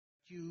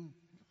You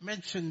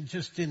mentioned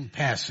just in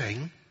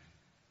passing,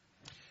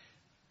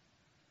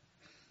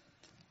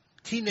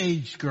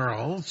 teenage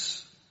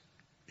girls,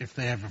 if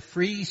they have a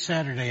free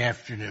Saturday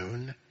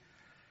afternoon,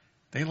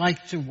 they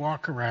like to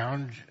walk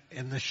around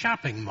in the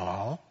shopping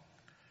mall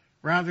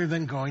rather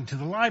than going to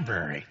the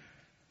library.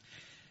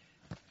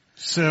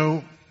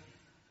 So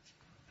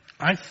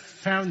I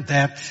found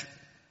that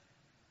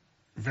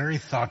very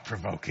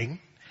thought-provoking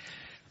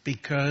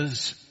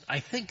because I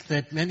think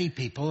that many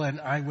people,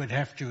 and I would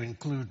have to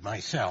include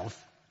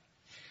myself,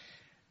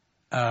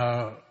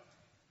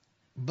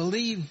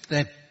 believe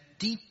that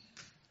deep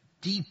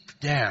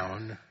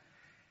down,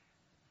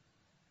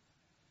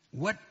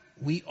 what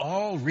we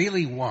all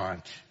really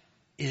want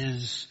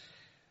is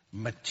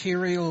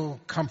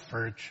material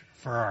comfort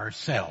for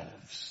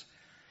ourselves.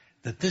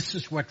 That this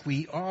is what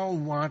we all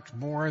want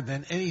more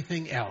than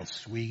anything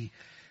else. We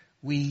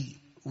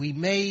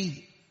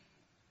may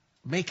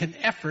make an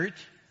effort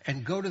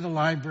and go to the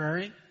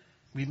library.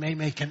 We may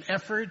make an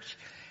effort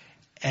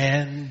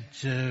and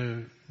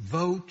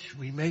vote.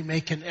 We may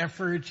make an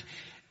effort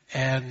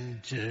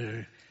and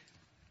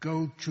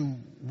go to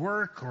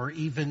work or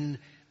even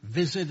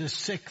visit a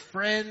sick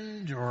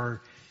friend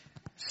or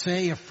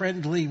say a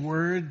friendly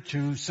word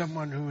to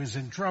someone who is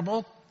in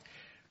trouble.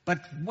 But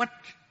what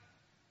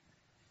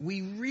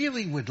we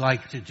really would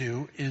like to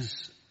do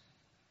is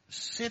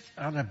sit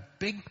on a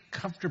big,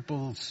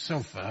 comfortable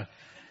sofa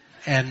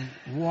and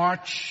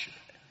watch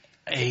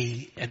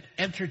an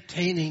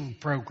entertaining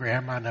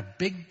program on a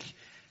big,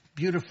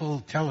 beautiful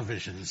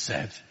television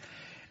set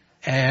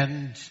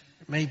and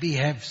maybe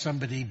have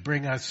somebody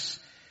bring us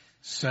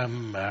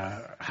some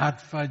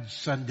hot fudge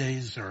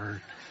sundaes or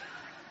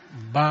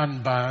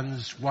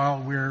bonbons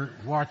while we're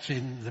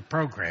watching the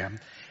program.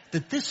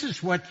 That this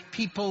is what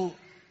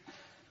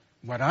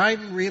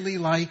I'm really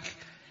like,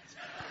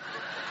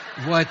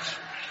 what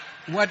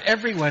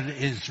everyone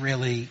is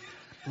really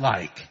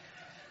like.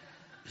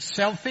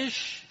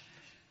 Selfish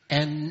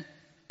and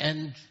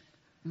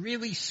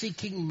really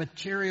seeking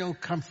material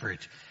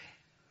comfort.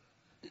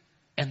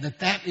 And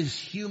that is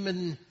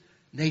human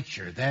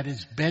nature. That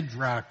is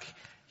bedrock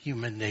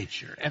human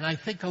nature. And I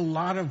think a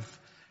lot of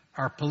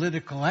our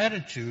political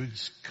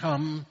attitudes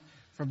come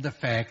from the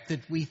fact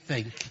that we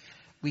think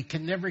we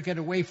can never get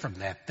away from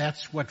that.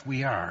 That's what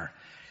we are.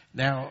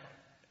 Now,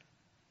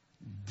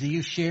 do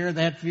you share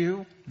that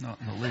view? Not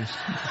in the least.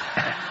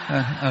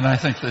 And I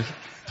think there's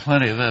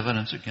plenty of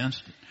evidence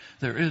against it.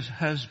 There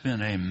has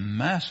been a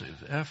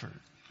massive effort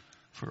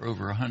for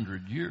over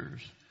 100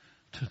 years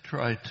to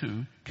try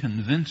to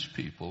convince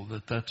people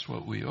that that's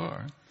what we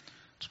are.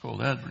 It's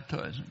called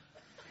advertising.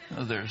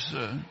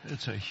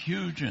 It's a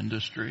huge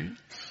industry.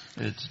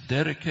 It's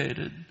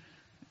dedicated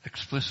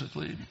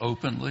explicitly,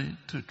 openly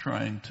to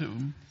trying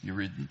to, you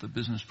read the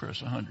business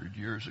press 100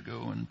 years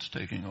ago and it's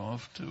taking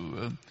off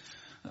to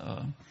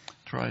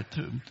try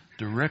to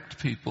direct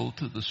people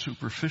to the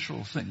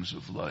superficial things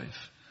of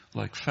life,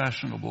 like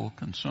fashionable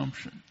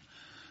consumption.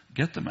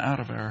 Get them out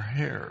of our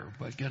hair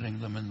by getting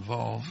them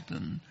involved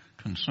in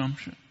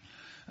consumption.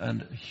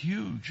 And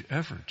huge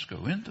efforts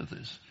go into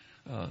this.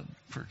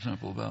 For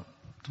example, about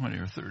 20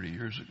 or 30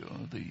 years ago,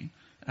 the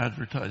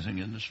advertising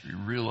industry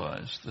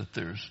realized that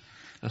there's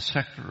a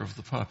sector of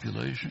the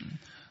population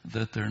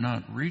that they're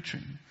not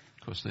reaching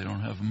because they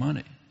don't have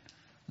money,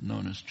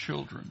 known as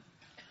children.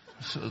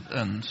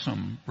 And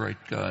some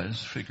bright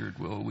guys figured,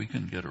 well, we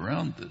can get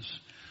around this.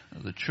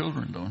 The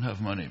children don't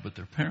have money, but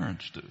their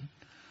parents do.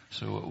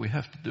 So what we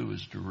have to do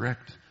is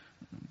direct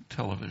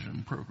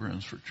television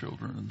programs for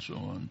children and so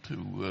on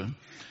to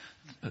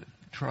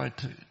try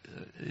to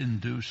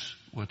induce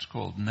what's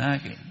called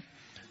nagging.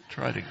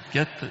 Try to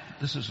get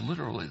this is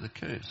literally the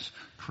case,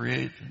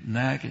 create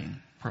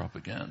nagging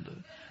propaganda.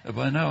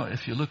 By now,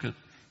 if you look at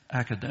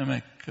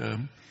academic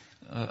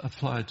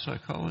applied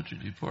psychology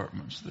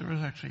departments, there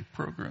is actually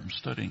programs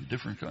studying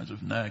different kinds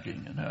of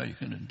nagging and how you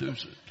can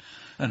induce it.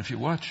 And if you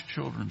watch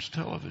children's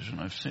television,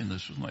 I've seen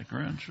this with my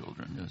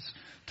grandchildren, it's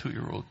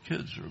 2-year-old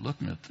kids are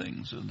looking at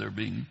things and they're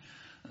being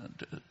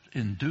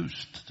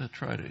induced to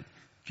try to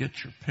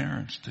get your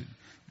parents to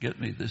get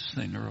me this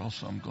thing or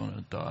else I'm going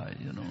to die,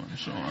 and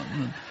so on.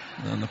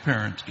 And then the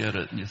parents get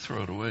it and you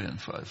throw it away in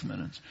 5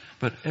 minutes.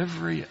 But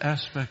every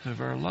aspect of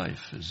our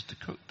life is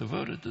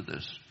devoted to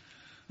this.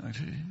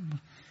 Actually,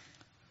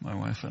 my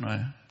wife and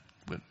I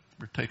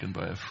were taken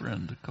by a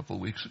friend a couple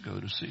of weeks ago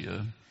to see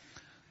the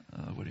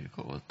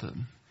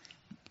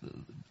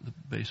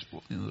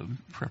baseball,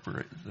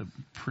 the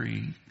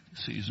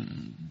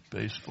pre-season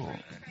baseball,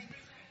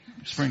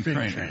 spring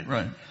training,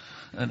 right?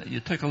 And you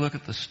take a look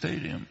at the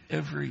stadium,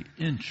 every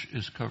inch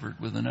is covered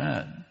with an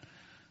ad.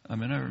 I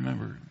mean, I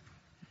remember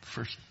the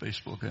first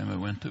baseball game I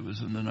went to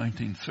was in the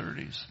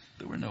 1930s.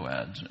 There were no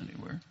ads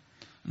anywhere.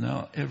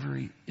 Now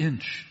every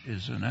inch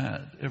is an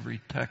ad.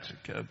 Every taxi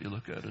cab you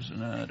look at is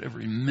an ad.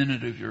 Every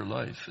minute of your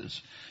life is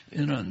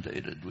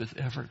inundated with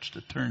efforts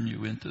to turn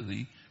you into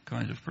the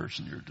kind of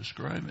person you're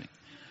describing.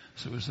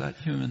 So is that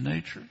human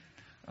nature?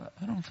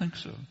 I don't think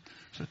so.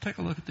 So take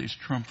a look at these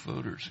Trump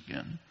voters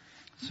again.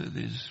 say,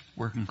 these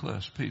working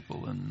class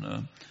people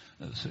in,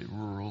 say,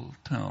 rural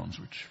towns,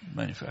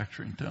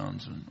 manufacturing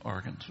towns in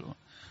Arkansas,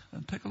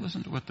 and take a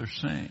listen to what they're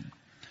saying.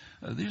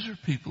 These are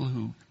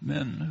people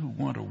men who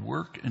want to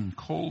work in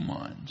coal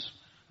mines,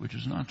 which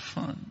is not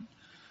fun,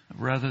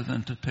 rather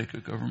than to take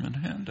a government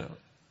handout.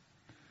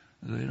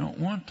 They don't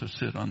want to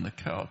sit on the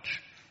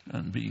couch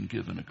and being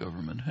given a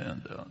government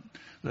handout.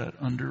 That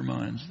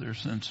undermines their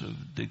sense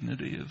of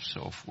dignity, of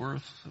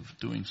self-worth, of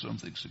doing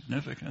something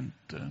significant.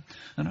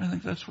 And I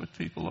think that's what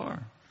people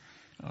are.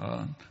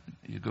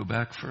 You go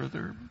back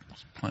further,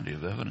 there's plenty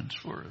of evidence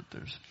for it.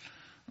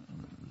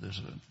 There's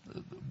a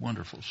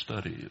wonderful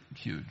study, a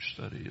huge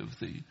study of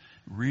the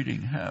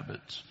reading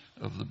habits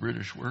of the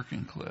British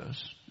working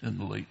class in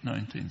the late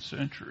 19th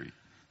century.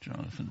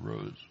 Jonathan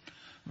Rose,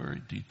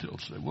 very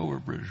detailed study. What were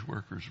British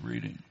workers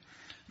reading?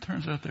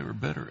 Turns out they were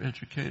better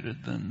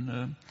educated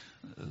than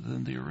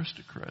the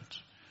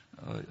aristocrats.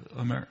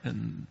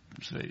 In,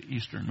 say,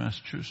 eastern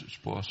Massachusetts,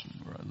 Boston,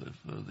 where I live,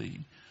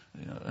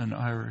 an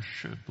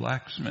Irish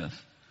blacksmith,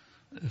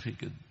 if he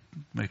could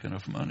make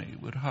enough money,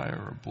 would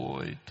hire a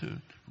boy to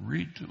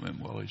read to him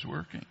while he's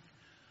working.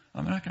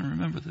 I mean, I can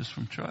remember this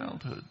from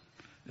childhood.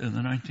 In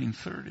the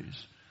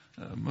 1930s,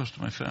 most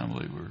of my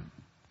family were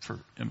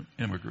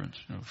immigrants,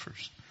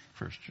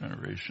 first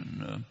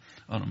generation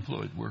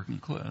unemployed working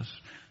class.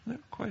 They were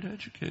quite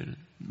educated.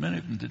 Many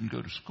of them didn't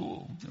go to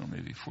school,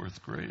 maybe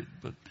fourth grade,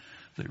 but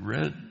they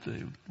read,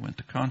 they went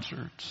to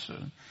concerts,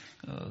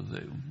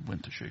 they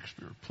went to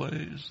Shakespeare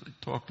plays, they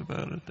talked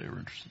about it, they were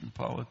interested in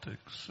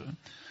politics.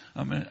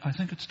 I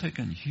think it's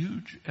taken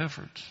huge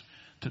efforts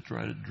to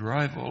try to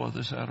drive all of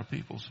this out of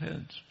people's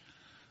heads.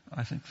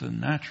 I think the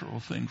natural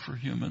thing for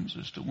humans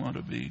is to want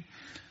to be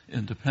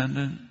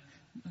independent,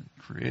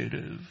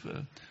 creative,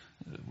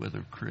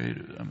 whether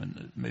creative,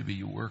 maybe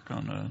you work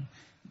on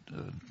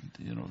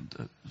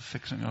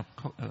fixing up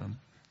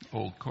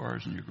old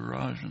cars in your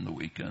garage in the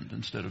weekend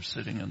instead of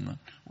sitting and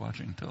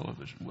watching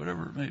television,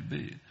 whatever it may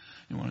be.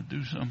 You want to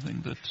do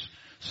something that's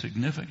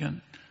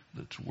significant,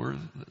 that's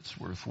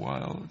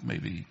worthwhile,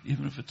 maybe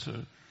even if it's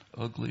a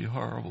ugly,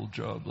 horrible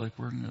job like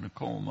working in a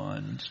coal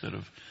mine instead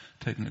of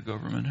taking a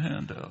government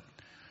handout.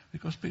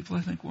 Because people,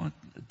 I think, want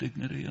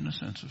dignity and a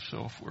sense of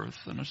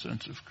self-worth and a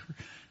sense of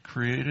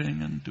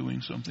creating and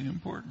doing something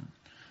important.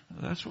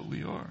 That's what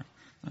we are.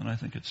 And I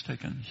think it's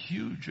taken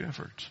huge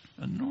efforts,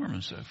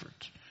 enormous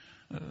efforts.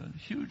 A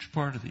huge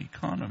part of the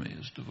economy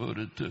is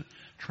devoted to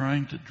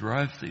trying to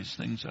drive these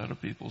things out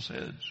of people's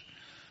heads,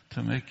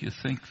 to make you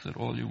think that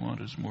all you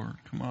want is more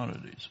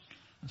commodities.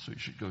 And so you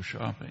should go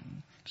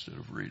shopping instead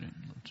of reading,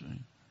 let's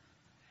say.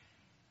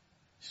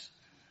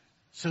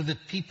 So that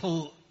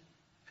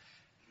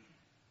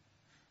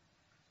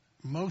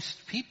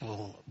most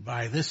people,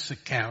 by this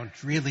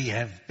account, really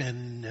have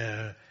been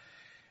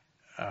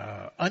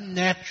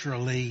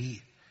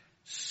unnaturally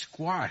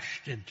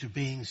squashed into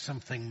being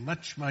something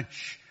much,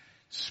 much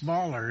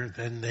smaller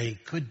than they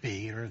could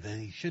be or than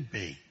they should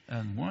be.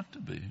 And want to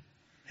be.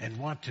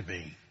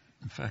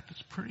 In fact,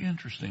 it's pretty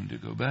interesting to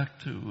go back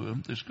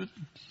to, there's good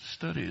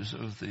studies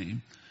of the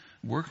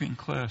working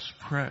class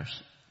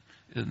press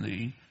in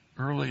the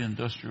early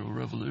Industrial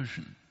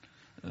Revolution.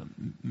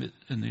 In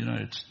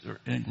the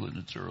England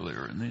it's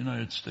earlier. In the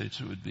United States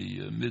it would be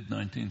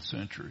mid-19th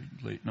century,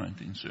 late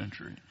 19th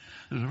century.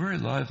 There's a very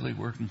lively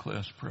working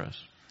class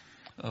press.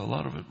 A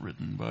lot of it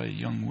written by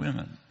young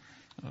women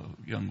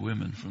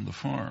from the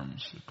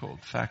farms,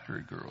 called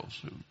factory girls,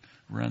 who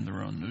ran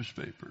their own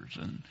newspapers.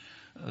 And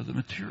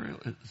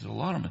there's a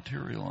lot of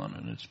material on it,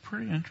 and it's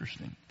pretty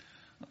interesting.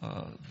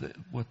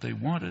 What they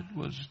wanted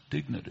was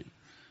dignity.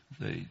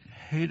 They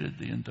hated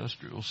the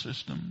industrial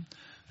system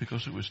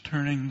because it was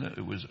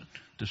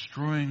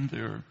destroying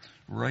their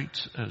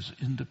rights as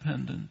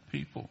independent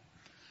people.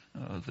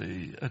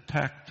 They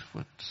attacked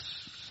what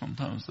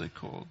sometimes they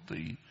called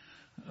the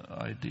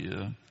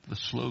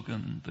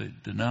slogan, they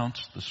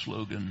denounced the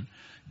slogan,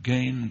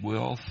 gain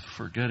wealth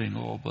forgetting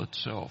all but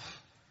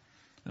self.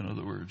 In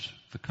other words,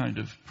 the kind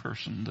of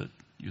person that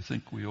you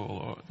think we all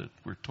are, that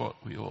we're taught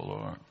we all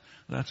are.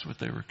 That's what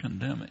they were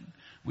condemning.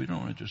 We don't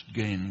want to just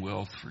gain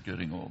wealth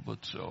forgetting all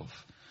but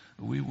self.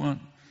 We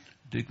want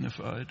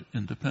dignified,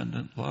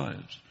 independent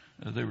lives.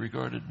 They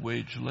regarded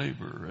wage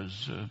labor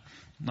as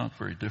not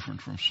very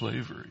different from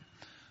slavery,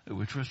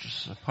 which was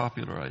just a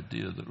popular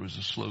idea that was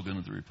a slogan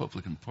of the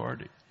Republican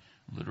Party,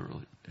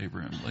 literally,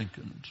 Abraham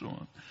Lincoln and so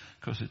on,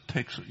 because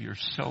you're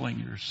selling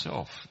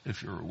yourself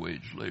if you're a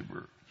wage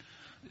laborer.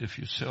 If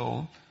you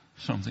sell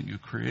something you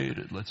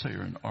created, let's say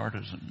you're an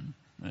artisan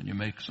and you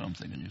make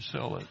something and you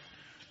sell it,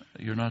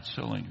 you're not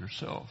selling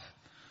yourself.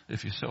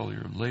 If you sell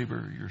your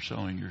labor, you're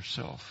selling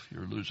yourself.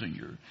 You're losing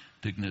your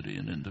dignity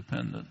and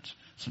independence.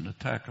 It's an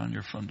attack on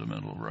your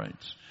fundamental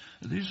rights.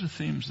 These are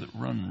themes that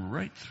run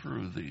right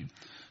through the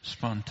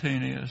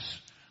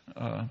spontaneous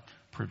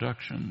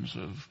productions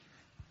of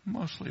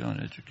mostly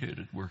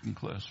uneducated working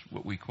class,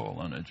 what we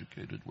call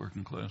uneducated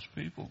working class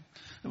people.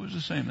 It was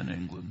the same in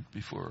England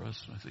before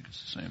us. I think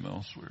it's the same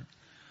elsewhere.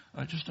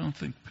 I just don't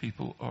think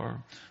people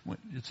are.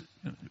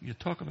 You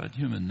talk about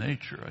human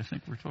nature. I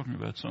think we're talking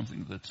about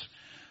something that's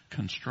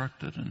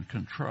constructed and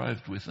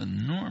contrived with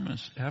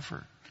enormous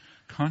effort,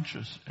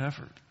 conscious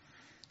effort.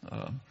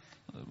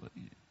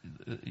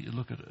 You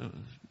look at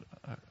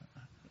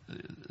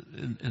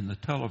in the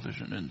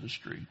television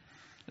industry,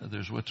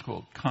 there's what's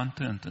called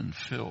content and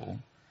fill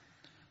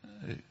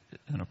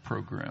in a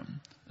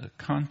program.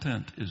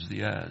 Content is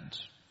the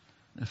ads.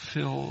 The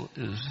fill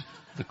is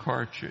the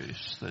car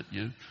chase that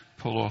you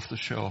pull off the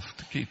shelf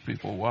to keep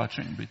people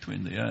watching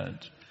between the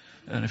ads.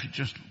 And if you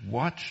just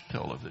watch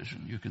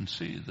television, you can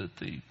see that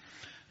the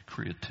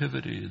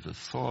creativity, the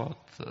thought,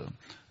 the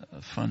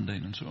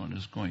funding and so on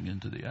is going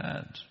into the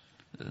ads,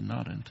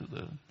 not into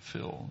the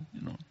fill.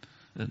 In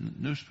the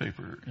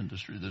newspaper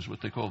industry, there's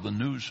what they call the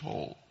news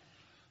hole.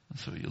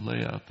 So you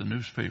lay out the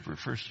newspaper.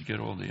 First you get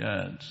all the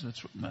ads.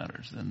 That's what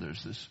matters. Then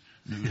there's this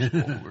news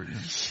hole where you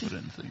put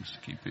in things to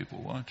keep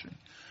people watching.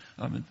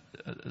 I mean,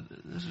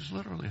 this is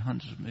literally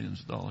hundreds of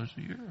millions of dollars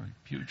a year.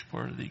 A huge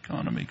part of the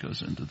economy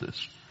goes into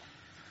this.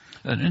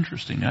 An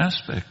interesting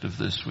aspect of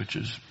this, which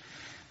is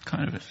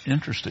kind of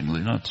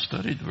interestingly not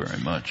studied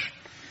very much,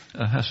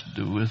 has to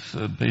do with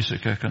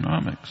basic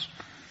economics.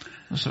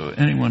 So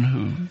anyone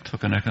who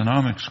took an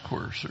economics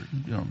course or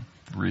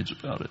reads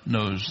about it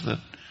knows that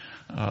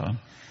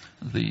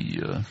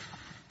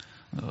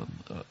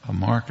a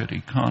market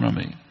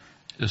economy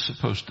is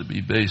supposed to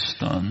be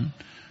based on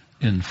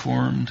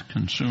informed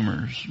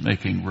consumers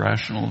making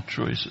rational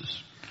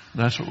choices.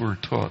 That's what we're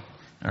taught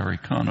our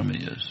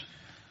economy is.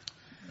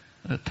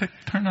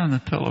 Turn on the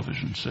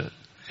television set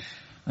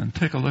and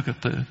take a look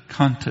at the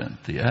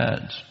content, the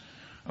ads.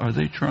 Are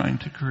they trying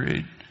to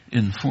create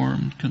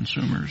informed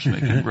consumers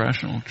making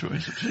rational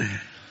choices?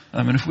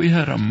 I mean, if we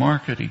had a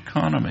market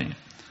economy,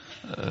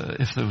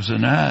 if there was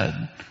an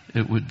ad,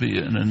 it would be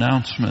an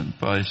announcement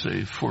by,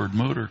 say, Ford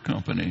Motor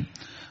Company.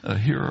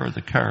 Here are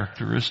the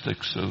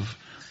characteristics of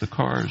the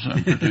cars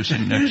I'm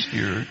producing next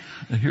year.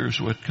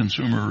 Here's what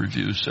Consumer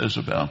Review says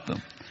about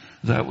them.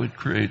 That would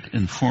create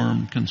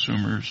informed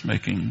consumers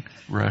making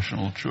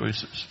rational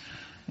choices.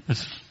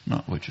 That's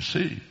not what you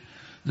see.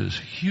 There's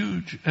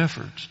huge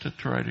efforts to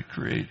try to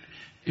create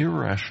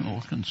irrational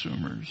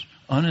consumers,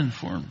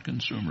 uninformed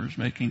consumers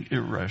making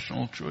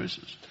irrational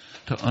choices,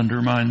 to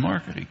undermine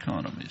market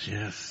economies,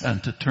 yes,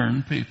 and to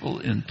turn people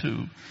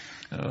into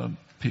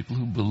people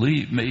who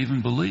may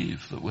even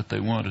believe that what they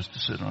want is to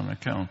sit on a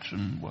couch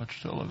and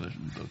watch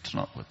television. That's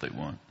not what they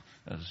want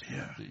as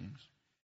human beings.